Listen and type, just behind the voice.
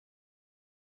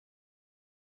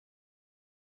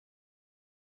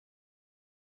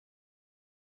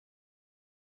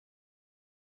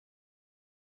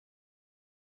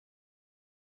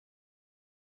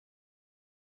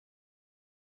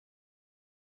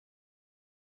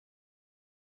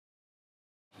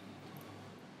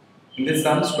In this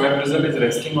sum, square prism is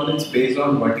resting on its base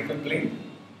on vertical plane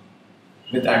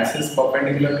with axis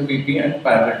perpendicular to VP and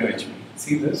parallel to HP.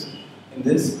 See this? In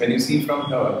this, when you see from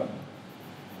here,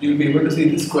 you will be able to see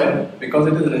the square because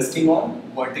it is resting on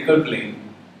vertical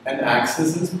plane and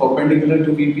axis is perpendicular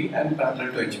to VP and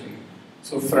parallel to HP.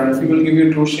 So front view will give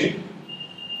you true shape,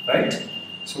 right?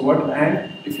 So what,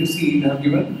 and if you see, they have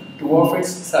given two of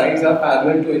its sides are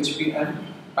parallel to HP and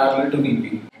parallel to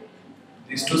VP.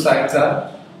 These two sides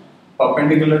are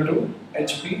perpendicular to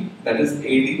HP, that is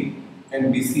AD,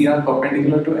 and BC are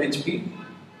perpendicular to HP,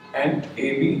 and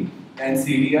AB and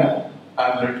CD are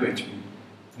parallel to HP.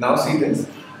 Now see this.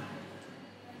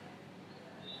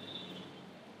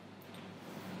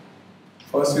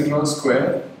 First we draw a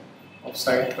square of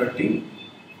side 30.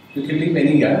 You can leave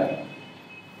any gap.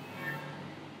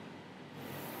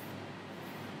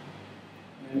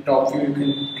 In top view you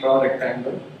can draw a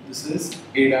rectangle. This is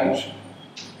A dash,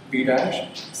 B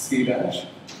dash, C dash,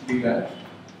 D dash.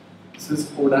 This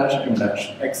is O dash, M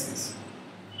dash, axis.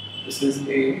 This is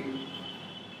A,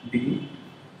 D,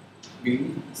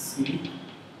 B, C,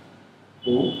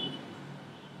 O,